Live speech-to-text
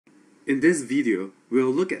In this video,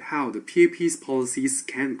 we'll look at how the PAP's policies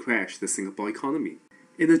can crash the Singapore economy.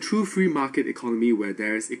 In a true free market economy where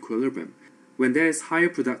there is equilibrium, when there is higher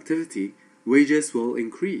productivity, wages will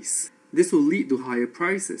increase. This will lead to higher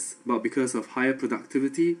prices, but because of higher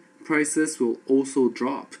productivity, prices will also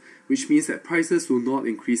drop, which means that prices will not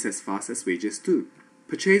increase as fast as wages do.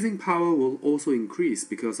 Purchasing power will also increase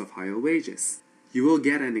because of higher wages. You will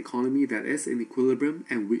get an economy that is in equilibrium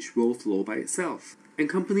and which will flow by itself. And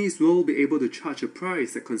companies will be able to charge a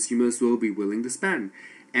price that consumers will be willing to spend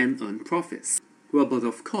and earn profits. Well, but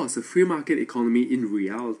of course, a free market economy in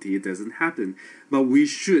reality doesn't happen, but we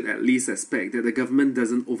should at least expect that the government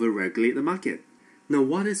doesn't over-regulate the market. Now,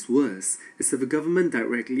 what is worse is if the government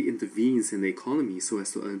directly intervenes in the economy so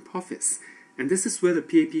as to earn profits. And this is where the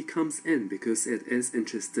PAP comes in because it is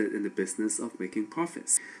interested in the business of making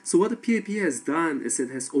profits. So what the PAP has done is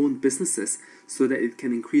it has owned businesses so that it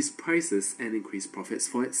can increase prices and increase profits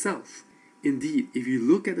for itself. Indeed, if you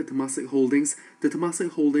look at the Temasek Holdings, the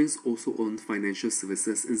Temasek Holdings also own financial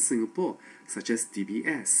services in Singapore, such as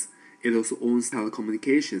DBS. It also owns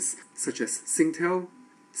telecommunications, such as Singtel,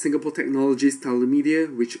 Singapore Technologies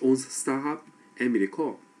Telemedia, which owns StarHub and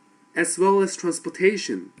Mediacorp, as well as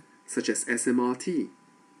transportation, such as SMRT,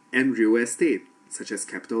 and real estate, such as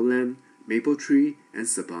CapitaLand, Mapletree, and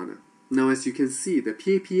Sabana. Now, as you can see, the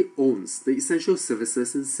PAP owns the essential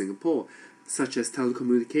services in Singapore, such as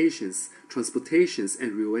telecommunications, transportations,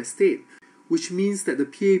 and real estate, which means that the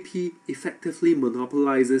PAP effectively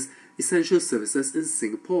monopolizes essential services in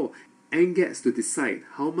Singapore and gets to decide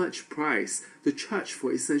how much price to charge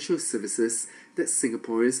for essential services that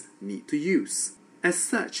Singaporeans need to use. As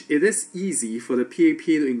such, it is easy for the PAP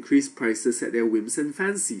to increase prices at their whims and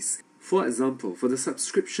fancies. For example, for the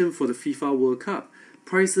subscription for the FIFA World Cup,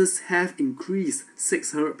 prices have increased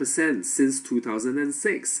 600% since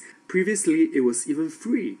 2006. Previously, it was even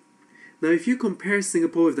free. Now, if you compare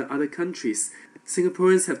Singapore with the other countries,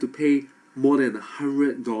 Singaporeans have to pay more than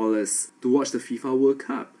 $100 to watch the FIFA World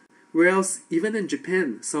Cup. Whereas, even in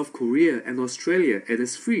Japan, South Korea, and Australia, it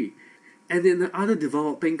is free. And in the other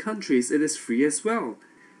developing countries, it is free as well.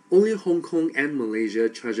 Only Hong Kong and Malaysia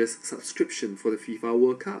charges subscription for the FIFA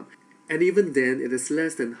World Cup, and even then it is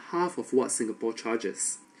less than half of what Singapore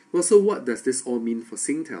charges. Well, so what does this all mean for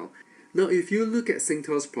Singtel? Now, if you look at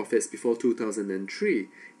Singtel's profits before 2003,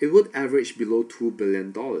 it would average below $2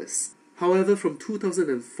 billion. However, from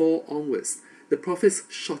 2004 onwards, the profits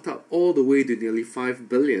shot up all the way to nearly $5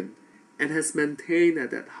 billion, and has maintained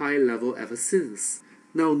at that high level ever since.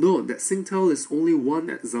 Now note that Singtel is only one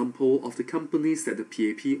example of the companies that the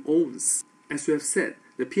PAP owns. As we have said,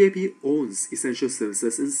 the PAP owns essential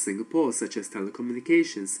services in Singapore such as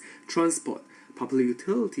telecommunications, transport, public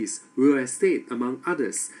utilities, real estate, among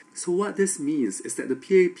others. So what this means is that the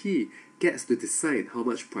PAP gets to decide how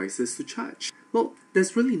much prices to charge. Well,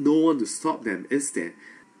 there's really no one to stop them, is there?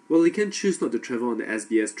 Well, you can choose not to travel on the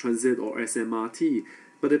SBS Transit or SMRT,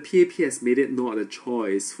 but the PAP has made it no other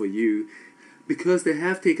choice for you, because they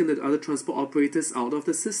have taken the other transport operators out of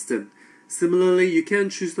the system. Similarly, you can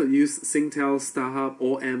choose not to use Singtel, StarHub,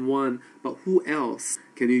 or M1, but who else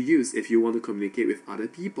can you use if you want to communicate with other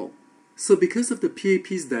people? So because of the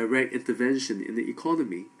PAP's direct intervention in the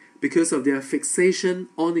economy, because of their fixation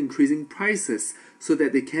on increasing prices so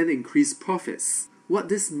that they can increase profits, what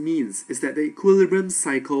this means is that the equilibrium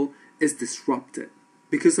cycle is disrupted.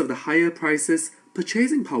 Because of the higher prices,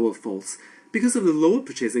 purchasing power falls. Because of the lower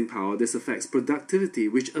purchasing power, this affects productivity,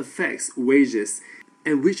 which affects wages,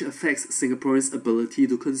 and which affects Singaporeans' ability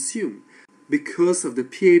to consume. Because of the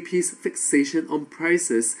PAP's fixation on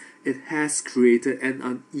prices, it has created an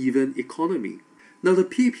uneven economy. Now, the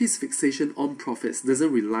PAP's fixation on profits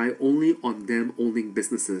doesn't rely only on them owning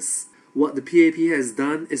businesses. What the PAP has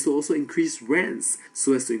done is to also increase rents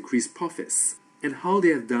so as to increase profits. And how they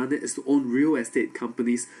have done it is to own real estate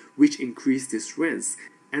companies which increase these rents,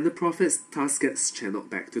 and the profits thus gets channeled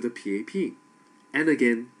back to the PAP. And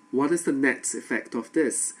again, what is the net effect of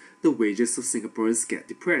this? The wages of Singaporeans get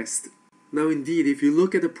depressed. Now indeed, if you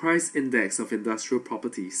look at the price index of industrial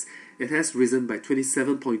properties, it has risen by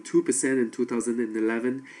 27.2% in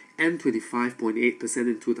 2011 and 25.8%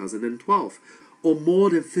 in 2012, or more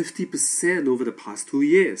than 50% over the past 2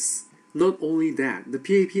 years. Not only that, the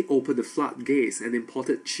PAP opened the floodgates and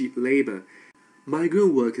imported cheap labour.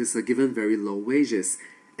 Migrant workers are given very low wages,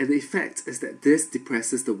 and the effect is that this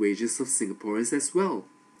depresses the wages of Singaporeans as well.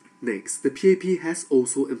 Next, the PAP has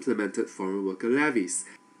also implemented foreign worker levies.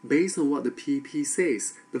 Based on what the PAP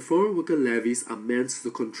says, the foreign worker levies are meant to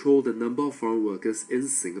control the number of foreign workers in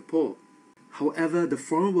Singapore. However, the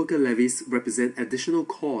foreign worker levies represent additional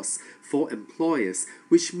costs for employers,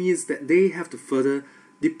 which means that they have to further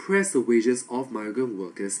depress the wages of migrant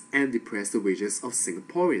workers and depress the wages of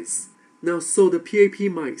Singaporeans. Now, so the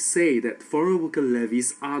PAP might say that foreign worker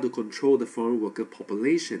levies are to control the foreign worker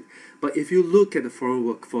population, but if you look at the foreign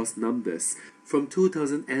workforce numbers, from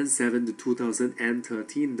 2007 to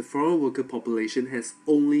 2013, the foreign worker population has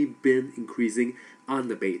only been increasing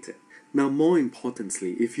unabated. Now, more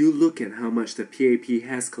importantly, if you look at how much the PAP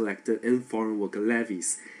has collected in foreign worker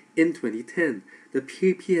levies, in 2010, the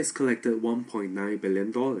PAP has collected $1.9 billion.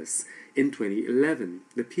 In 2011,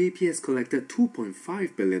 the PAP has collected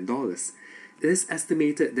 $2.5 billion. It is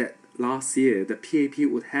estimated that last year, the PAP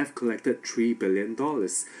would have collected $3 billion.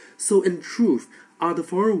 So in truth, are the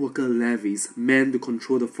foreign worker levies meant to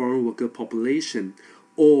control the foreign worker population,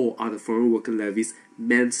 or are the foreign worker levies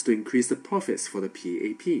meant to increase the profits for the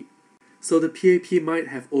PAP? So the PAP might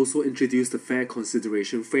have also introduced the fair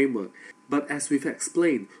consideration framework, but as we've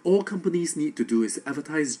explained, all companies need to do is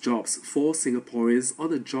advertise jobs for Singaporeans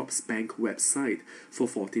on the Jobs Bank website for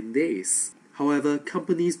 14 days. However,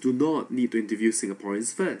 companies do not need to interview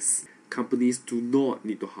Singaporeans first. Companies do not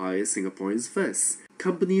need to hire Singaporeans first.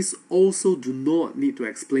 Companies also do not need to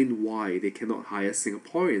explain why they cannot hire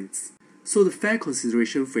Singaporeans. So the fair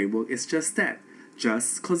consideration framework is just that,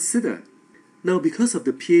 just consider. Now, because of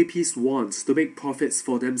the PAP's wants to make profits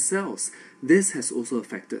for themselves, this has also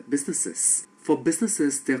affected businesses. For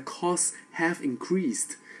businesses, their costs have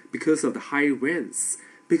increased because of the high rents,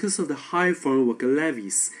 because of the high foreign worker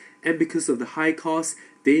levies, and because of the high costs,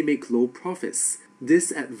 they make low profits.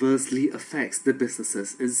 This adversely affects the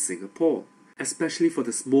businesses in Singapore, especially for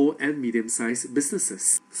the small and medium-sized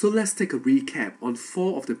businesses. So let's take a recap on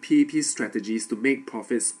 4 of the PAP's strategies to make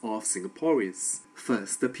profits off Singaporeans.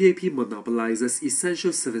 First, the PAP monopolizes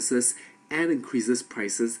essential services and increases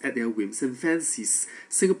prices at their whims and fancies.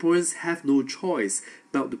 Singaporeans have no choice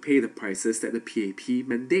but to pay the prices that the PAP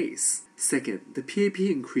mandates. Second, the PAP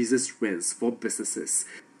increases rents for businesses.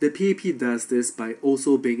 The PAP does this by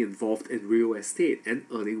also being involved in real estate and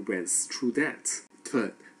earning rents through that.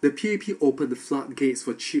 Third, the PAP opened the floodgates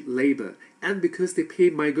for cheap labour, and because they pay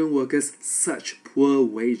migrant workers such poor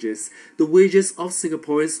wages, the wages of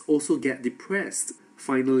Singaporeans also get depressed.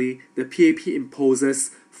 Finally, the PAP imposes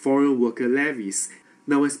foreign worker levies.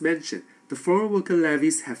 Now, as mentioned, the foreign worker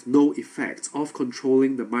levies have no effect of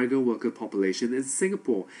controlling the migrant worker population in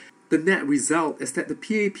Singapore. The net result is that the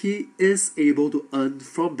PAP is able to earn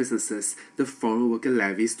from businesses the foreign worker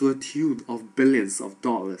levies to a tune of billions of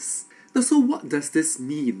dollars. Now, so what does this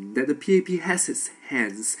mean that the PAP has its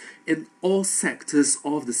hands in all sectors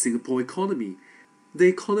of the Singapore economy? The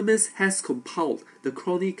Economist has compiled the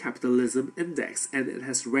crony-capitalism index, and it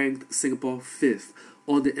has ranked Singapore 5th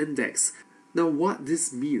on the index. Now, what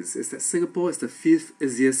this means is that Singapore is the 5th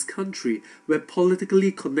easiest country where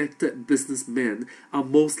politically connected businessmen are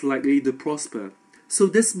most likely to prosper. So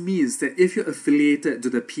this means that if you're affiliated to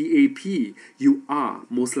the PAP, you are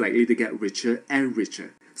most likely to get richer and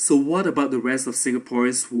richer. So what about the rest of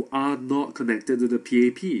Singaporeans who are not connected to the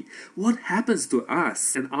PAP? What happens to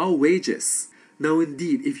us and our wages? Now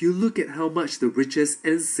indeed, if you look at how much the richest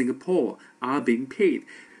in Singapore are being paid,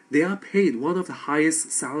 they are paid one of the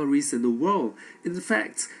highest salaries in the world. In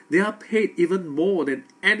fact, they are paid even more than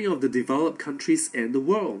any of the developed countries in the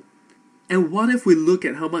world. And what if we look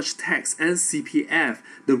at how much tax and CPF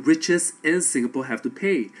the richest in Singapore have to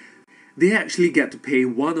pay? They actually get to pay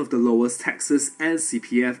one of the lowest taxes and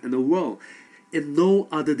CPF in the world. In no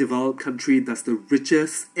other developed country does the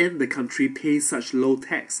richest in the country pay such low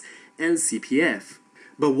tax and CPF.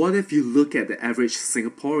 But what if you look at the average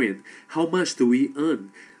Singaporean? How much do we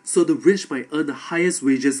earn? So the rich might earn the highest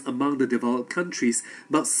wages among the developed countries,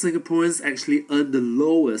 but Singaporeans actually earn the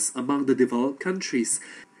lowest among the developed countries.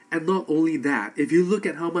 And not only that, if you look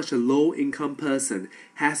at how much a low-income person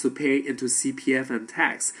has to pay into CPF and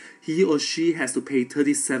tax, he or she has to pay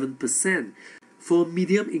 37%. For a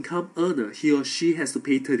medium-income earner, he or she has to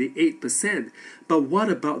pay 38%. But what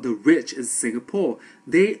about the rich in Singapore?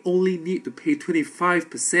 They only need to pay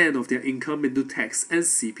 25% of their income into tax and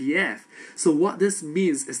CPF. So what this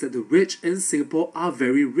means is that the rich in Singapore are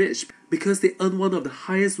very rich because they earn one of the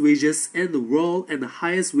highest wages in the world and the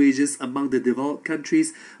highest wages among the developed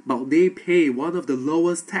countries, but they pay one of the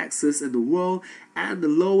lowest taxes in the world and the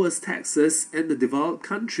lowest taxes in the developed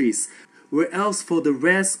countries. Whereas for the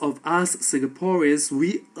rest of us Singaporeans,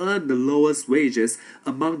 we earn the lowest wages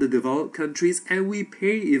among the developed countries and we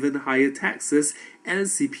pay even higher taxes and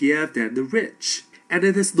CPF than the rich. And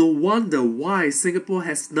it is no wonder why Singapore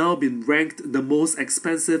has now been ranked the most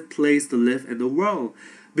expensive place to live in the world.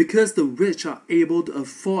 Because the rich are able to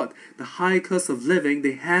afford the high cost of living,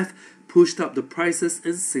 they have pushed up the prices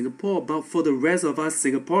in Singapore, but for the rest of us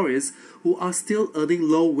Singaporeans who are still earning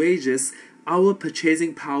low wages, our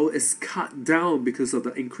purchasing power is cut down because of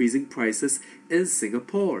the increasing prices in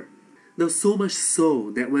Singapore. Now, so much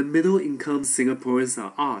so that when middle-income Singaporeans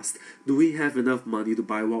are asked, do we have enough money to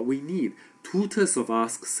buy what we need? 2/3 of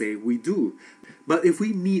us say we do. But if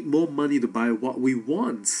we need more money to buy what we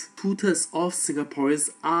want, 2/3 of Singaporeans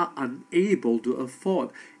are unable to afford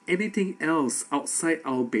anything else outside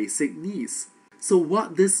our basic needs. So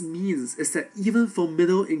what this means is that even for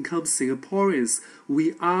middle-income Singaporeans,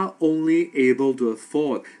 we are only able to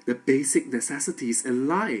afford the basic necessities in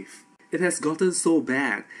life. It has gotten so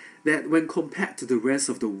bad that when compared to the rest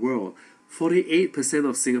of the world, 48%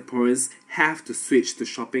 of Singaporeans have to switch to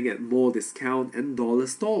shopping at more discount and dollar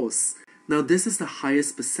stores. Now, this is the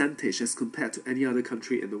highest percentage as compared to any other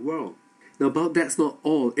country in the world. Now, but that's not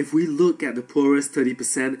all. If we look at the poorest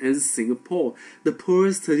 30% in Singapore, the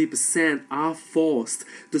poorest 30% are forced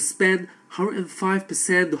to spend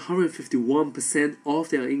 105% to 151% of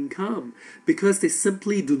their income because they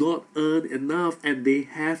simply do not earn enough and they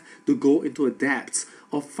have to go into a debt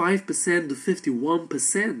of 5% to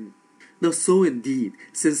 51%. Now, so indeed,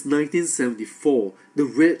 since 1974, the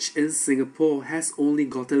rich in Singapore has only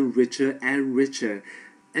gotten richer and richer.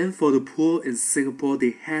 And for the poor in Singapore,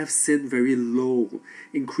 they have seen very low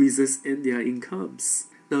increases in their incomes.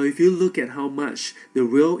 Now, if you look at how much the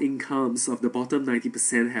real incomes of the bottom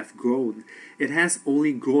 90% have grown, it has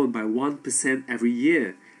only grown by 1% every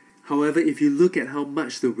year. However, if you look at how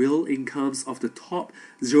much the real incomes of the top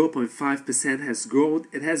 0.5% has grown,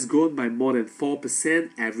 it has grown by more than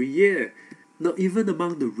 4% every year. Now, even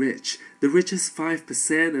among the rich, the richest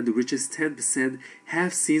 5% and the richest 10%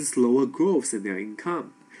 have seen slower growths in their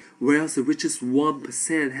income, whereas the richest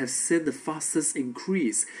 1% have seen the fastest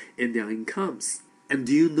increase in their incomes. And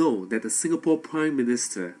do you know that the Singapore Prime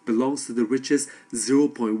Minister belongs to the richest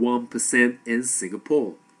 0.1% in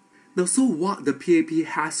Singapore? Now, so what the PAP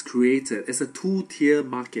has created is a two-tier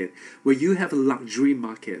market where you have a luxury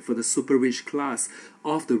market for the super rich class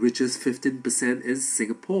of the richest 15% in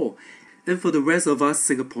Singapore. And for the rest of us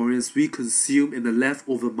Singaporeans, we consume in the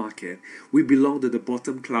leftover market. We belong to the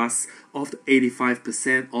bottom class of the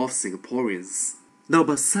 85% of Singaporeans. Now,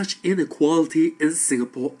 but such inequality in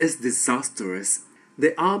Singapore is disastrous.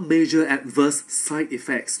 There are major adverse side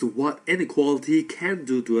effects to what inequality can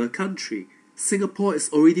do to a country. Singapore is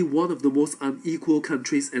already one of the most unequal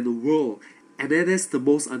countries in the world, and it is the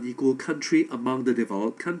most unequal country among the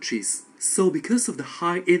developed countries. So because of the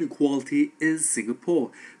high inequality in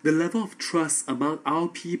Singapore, the level of trust among our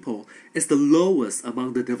people is the lowest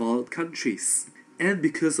among the developed countries. And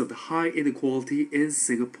because of the high inequality in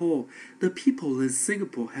Singapore, the people in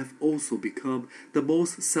Singapore have also become the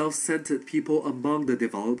most self-centered people among the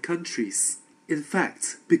developed countries. In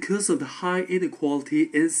fact, because of the high inequality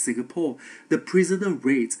in Singapore, the prisoner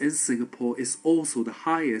rate in Singapore is also the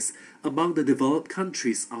highest among the developed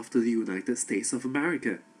countries after the United States of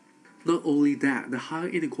America. Not only that, the high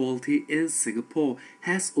inequality in Singapore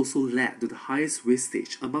has also led to the highest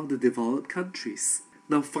wastage among the developed countries.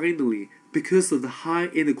 Now finally, because of the high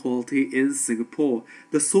inequality in Singapore,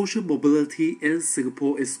 the social mobility in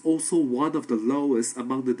Singapore is also one of the lowest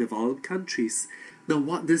among the developed countries. Now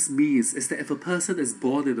what this means is that if a person is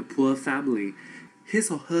born in a poor family,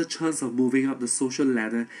 his or her chance of moving up the social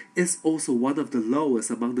ladder is also one of the lowest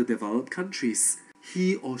among the developed countries.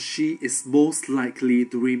 He or she is most likely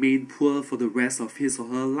to remain poor for the rest of his or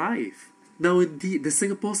her life. Now indeed, the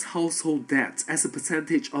Singapore's household debt as a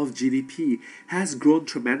percentage of GDP has grown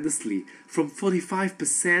tremendously from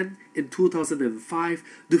 45% in 2005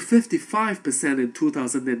 to 55% in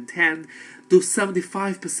 2010 to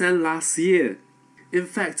 75% last year. In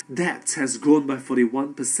fact, debt has grown by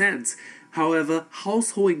 41%. However,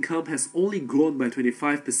 household income has only grown by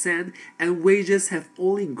 25% and wages have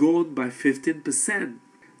only grown by 15%.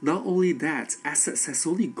 Not only that, assets has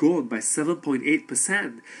only grown by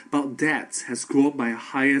 7.8%, but debt has grown by a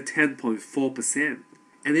higher 10.4%.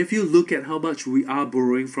 And if you look at how much we are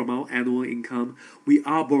borrowing from our annual income, we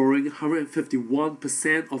are borrowing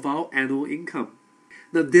 151% of our annual income.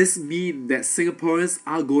 Now this means that Singaporeans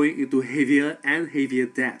are going into heavier and heavier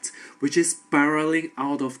debt, which is spiraling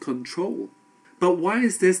out of control. But why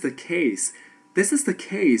is this the case? This is the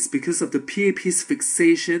case because of the PAP's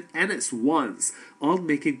fixation and its wants on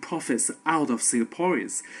making profits out of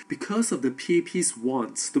Singaporeans. Because of the PAP's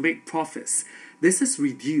wants to make profits, this has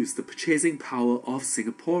reduced the purchasing power of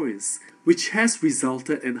Singaporeans, which has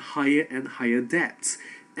resulted in higher and higher debt.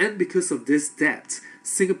 And because of this debt,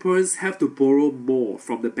 Singaporeans have to borrow more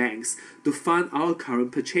from the banks to fund our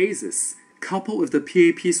current purchases. Coupled with the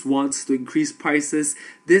PAP's wants to increase prices,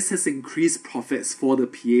 this has increased profits for the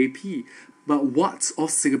PAP. But what of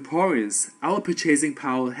Singaporeans? Our purchasing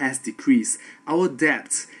power has decreased, our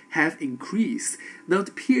debts have increased. Now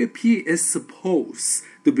the PAP is supposed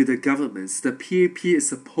to be the government's, the PAP is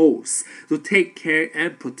supposed to take care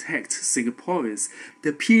and protect Singaporeans.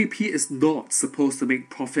 The PAP is not supposed to make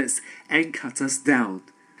profits and cut us down.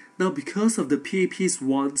 Now, because of the PAP's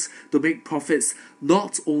wants to make profits,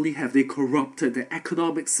 not only have they corrupted the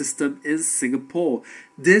economic system in Singapore,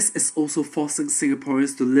 this is also forcing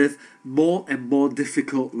Singaporeans to live more and more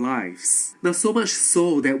difficult lives. Now, so much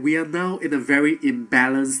so that we are now in a very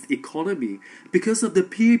imbalanced economy because of the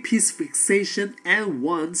PAP's fixation and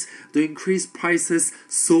wants to increase prices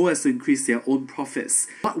so as to increase their own profits.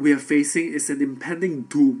 What we are facing is an impending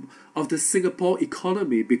doom of the Singapore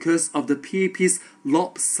economy because of the PAP's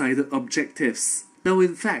lopsided objectives. Now,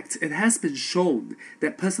 in fact, it has been shown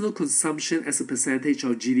that personal consumption as a percentage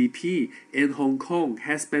of GDP in Hong Kong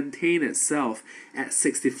has maintained itself at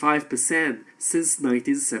 65% since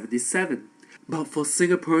 1977. But for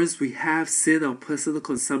Singaporeans, we have seen our personal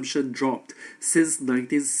consumption dropped since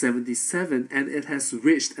 1977 and it has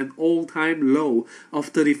reached an all-time low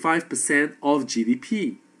of 35% of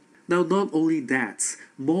GDP. Now, not only that,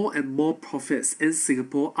 more and more profits in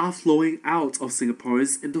Singapore are flowing out of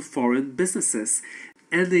Singaporeans into foreign businesses,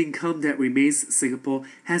 and the income that remains in Singapore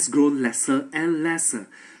has grown lesser and lesser.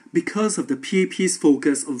 Because of the PAP's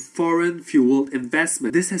focus on foreign-fueled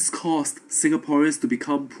investment, this has caused Singaporeans to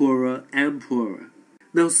become poorer and poorer.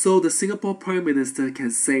 Now, so the Singapore Prime Minister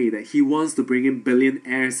can say that he wants to bring in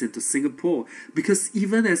billionaires into Singapore because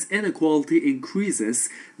even as inequality increases,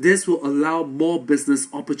 this will allow more business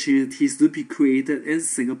opportunities to be created in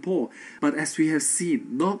Singapore. But as we have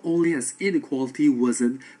seen, not only has inequality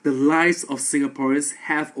worsened, the lives of Singaporeans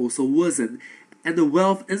have also worsened. And the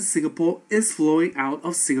wealth in Singapore is flowing out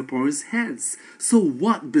of Singaporeans' hands. So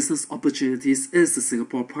what business opportunities is the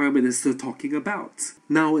Singapore Prime Minister talking about?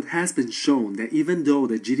 Now, it has been shown that even though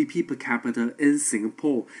the GDP per capita in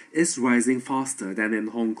Singapore is rising faster than in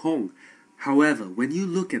Hong Kong, however, when you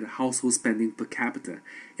look at the household spending per capita,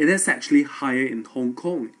 it is actually higher in Hong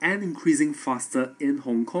Kong and increasing faster in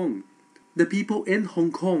Hong Kong. The people in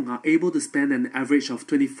Hong Kong are able to spend an average of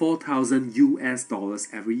 $24,000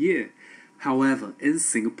 every year. However, in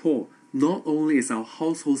Singapore, not only is our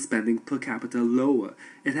household spending per capita lower,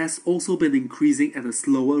 it has also been increasing at a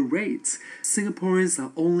slower rate. Singaporeans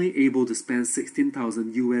are only able to spend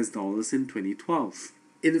 $16,000 in 2012.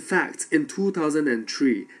 In fact, in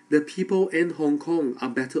 2003, the people in Hong Kong are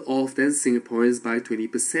better off than Singaporeans by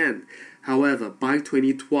 20%. However, by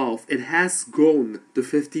 2012, it has grown to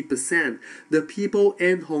 50%. The people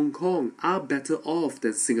in Hong Kong are better off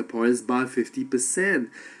than Singaporeans by 50%.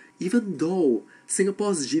 Even though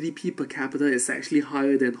Singapore's GDP per capita is actually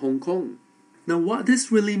higher than Hong Kong. Now, what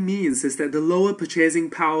this really means is that the lower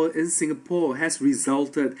purchasing power in Singapore has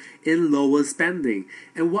resulted in lower spending.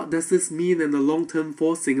 And what does this mean in the long term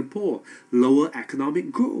for Singapore? Lower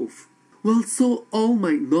economic growth. Well, so all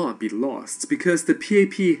might not be lost because the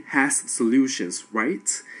PAP has solutions,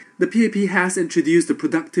 right? The PAP has introduced the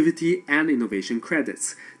productivity and innovation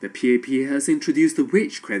credits. The PAP has introduced the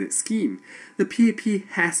wage credit scheme. The PAP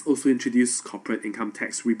has also introduced corporate income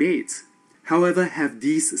tax rebates. However, have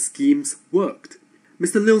these schemes worked?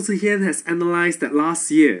 Mr. Leong Zi-Hian has analysed that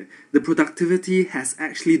last year, the productivity has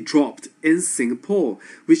actually dropped in Singapore,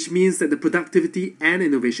 which means that the productivity and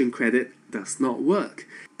innovation credit does not work.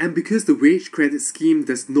 And because the wage credit scheme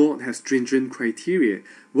does not have stringent criteria,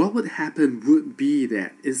 what would happen would be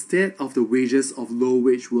that instead of the wages of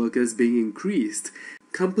low-wage workers being increased,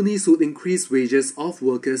 companies would increase wages of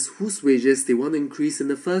workers whose wages they want to increase in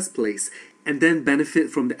the first place, and then benefit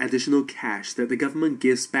from the additional cash that the government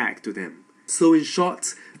gives back to them. So in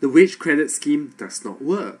short, the wage credit scheme does not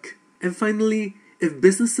work. And finally, if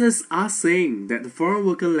businesses are saying that the foreign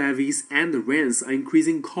worker levies and the rents are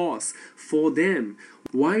increasing costs for them,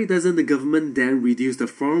 why doesn't the government then reduce the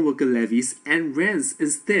foreign worker levies and rents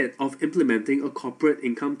instead of implementing a corporate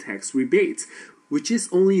income tax rebate, which is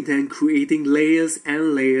only then creating layers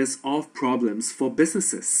and layers of problems for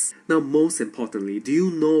businesses? Now, most importantly, do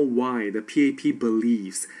you know why the PAP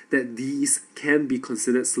believes that these can be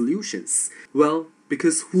considered solutions? Well,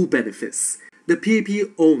 because who benefits? The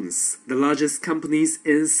PAP owns the largest companies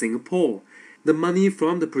in Singapore. The money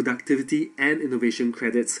from the productivity and innovation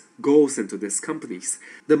credits goes into these companies.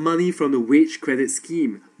 The money from the wage credit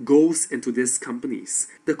scheme goes into these companies.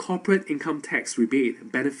 The corporate income tax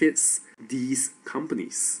rebate benefits these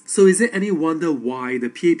companies. So is it any wonder why the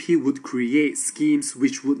PAP would create schemes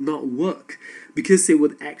which would not work? Because it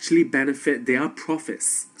would actually benefit their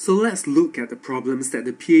profits. So let's look at the problems that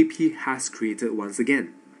the PAP has created once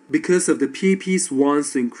again. Because of the PAP's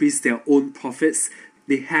wants to increase their own profits,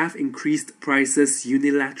 they have increased prices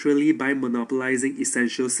unilaterally by monopolizing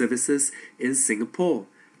essential services in Singapore.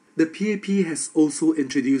 The PAP has also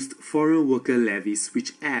introduced foreign worker levies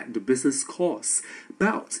which add to business costs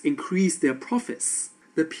but increase their profits.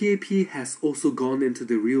 The PAP has also gone into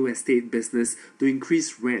the real estate business to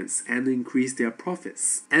increase rents and increase their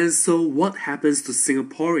profits. And so what happens to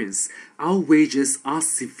Singaporeans? Our wages are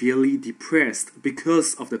severely depressed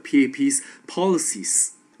because of the PAP's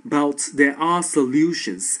policies. But there are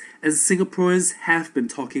solutions, and Singaporeans have been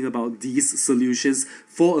talking about these solutions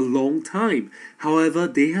for a long time. However,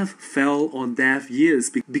 they have fell on deaf ears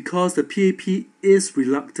because the PAP is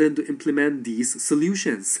reluctant to implement these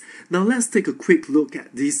solutions. Now let's take a quick look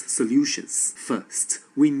at these solutions. First,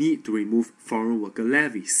 we need to remove foreign worker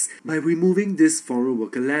levies. By removing these foreign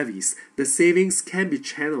worker levies, the savings can be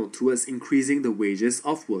channeled towards increasing the wages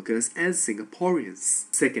of workers and Singaporeans.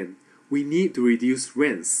 Second, we need to reduce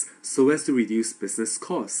rents so as to reduce business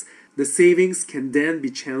costs. The savings can then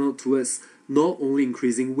be channeled towards not only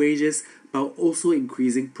increasing wages but also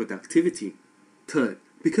increasing productivity. Third,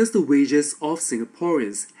 because the wages of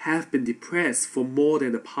Singaporeans have been depressed for more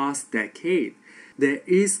than the past decade, there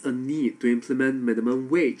is a need to implement minimum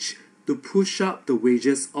wage to push up the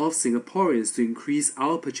wages of Singaporeans to increase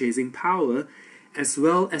our purchasing power as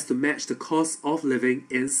well as to match the cost of living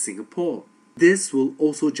in Singapore. This will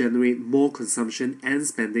also generate more consumption and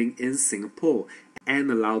spending in Singapore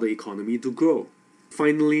and allow the economy to grow.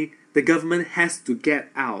 Finally, the government has to get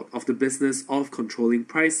out of the business of controlling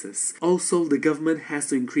prices. Also, the government has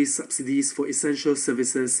to increase subsidies for essential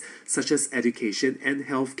services such as education and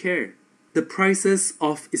healthcare. The prices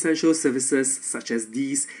of essential services such as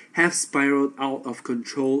these have spiraled out of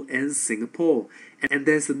control in Singapore, and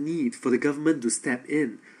there's a need for the government to step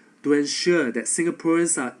in to ensure that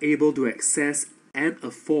Singaporeans are able to access and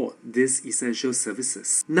afford these essential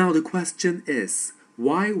services. Now the question is,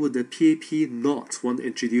 why would the PAP not want to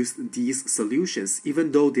introduce these solutions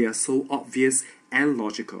even though they are so obvious and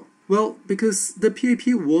logical? Well, because the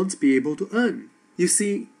PAP won't be able to earn. You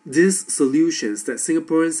see, these solutions that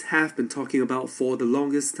Singaporeans have been talking about for the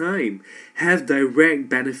longest time have direct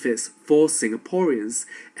benefits for Singaporeans,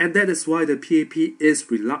 and that is why the PAP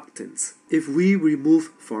is reluctant. If we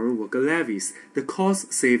remove foreign worker levies, the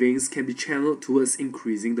cost savings can be channeled towards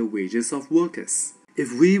increasing the wages of workers.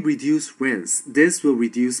 If we reduce rents, this will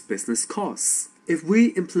reduce business costs. If we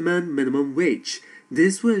implement minimum wage,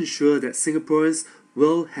 this will ensure that Singaporeans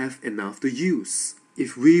will have enough to use.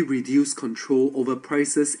 If we reduce control over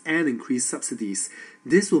prices and increase subsidies,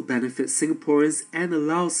 this will benefit Singaporeans and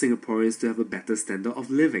allow Singaporeans to have a better standard of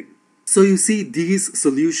living. So you see, these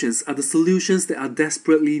solutions are the solutions that are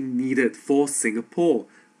desperately needed for Singapore.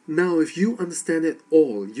 Now, if you understand it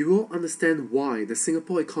all, you will understand why the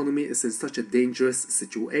Singapore economy is in such a dangerous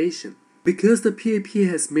situation. Because the PAP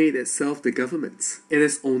has made itself the government. It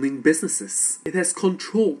is owning businesses. It has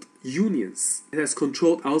controlled unions. It has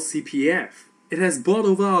controlled our CPF. It has bought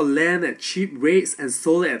over our land at cheap rates and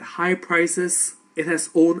sold it at high prices. It has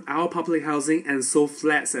owned our public housing and sold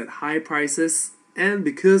flats at high prices. And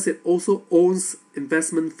because it also owns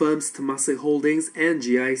investment firms Temasek Holdings and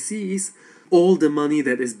GICs, all the money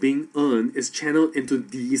that is being earned is channeled into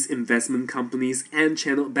these investment companies and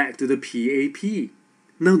channeled back to the PAP.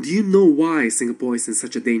 Now, do you know why Singapore is in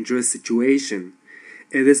such a dangerous situation?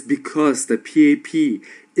 It is because the PAP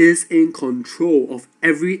is in control of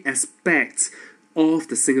every aspect of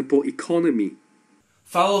the Singapore economy.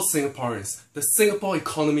 Fellow Singaporeans, the Singapore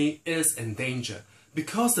economy is in danger.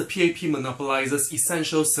 Because the PAP monopolizes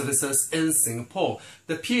essential services in Singapore,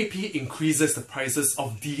 the PAP increases the prices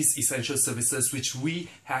of these essential services which we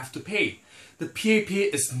have to pay. The PAP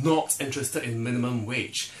is not interested in minimum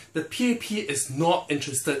wage. The PAP is not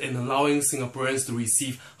interested in allowing Singaporeans to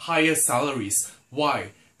receive higher salaries.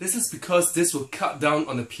 Why? This is because this will cut down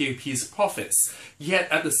on the PAP's profits.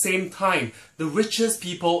 Yet at the same time, the richest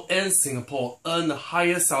people in Singapore earn the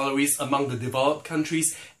highest salaries among the developed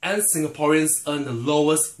countries, and Singaporeans earn the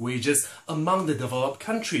lowest wages among the developed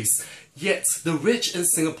countries. Yet the rich in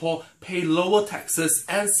Singapore pay lower taxes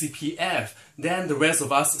and CPF than the rest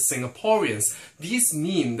of us Singaporeans. These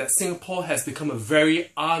mean that Singapore has become a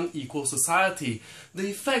very unequal society. The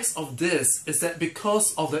effects of this is that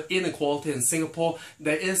because of the inequality in Singapore,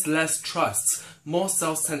 there is less trust, more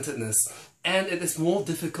self-centeredness, and it is more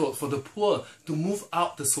difficult for the poor to move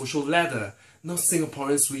up the social ladder. Now,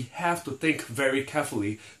 Singaporeans, we have to think very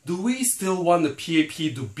carefully. Do we still want the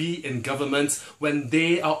PAP to be in government when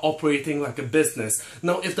they are operating like a business?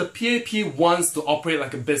 Now, if the PAP wants to operate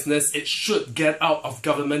like a business, it should get out of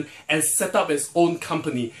government and set up its own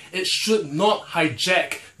company. It should not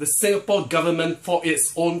hijack the Singapore government for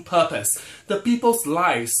its own purpose. The people's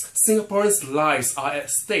lives, Singaporeans' lives are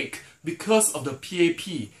at stake because of the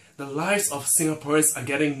PAP. The lives of Singaporeans are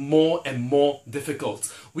getting more and more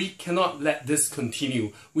difficult. We cannot let this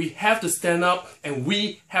continue. We have to stand up and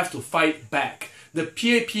we have to fight back. The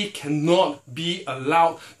PAP cannot be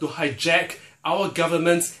allowed to hijack our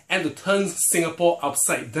government and to turn Singapore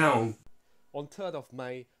upside down. On 3rd of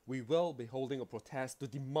May, we will be holding a protest to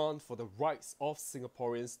demand for the rights of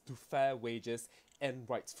Singaporeans to fair wages and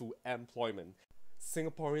rightful employment.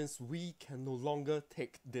 Singaporeans, we can no longer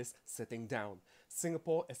take this sitting down.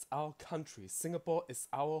 Singapore is our country. Singapore is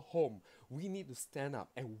our home. We need to stand up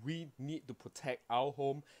and we need to protect our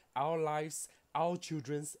home, our lives, our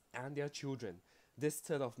children's and their children. This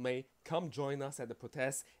 3rd of May, come join us at the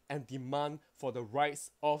protest and demand for the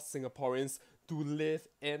rights of Singaporeans to live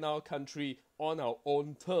in our country on our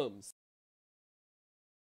own terms.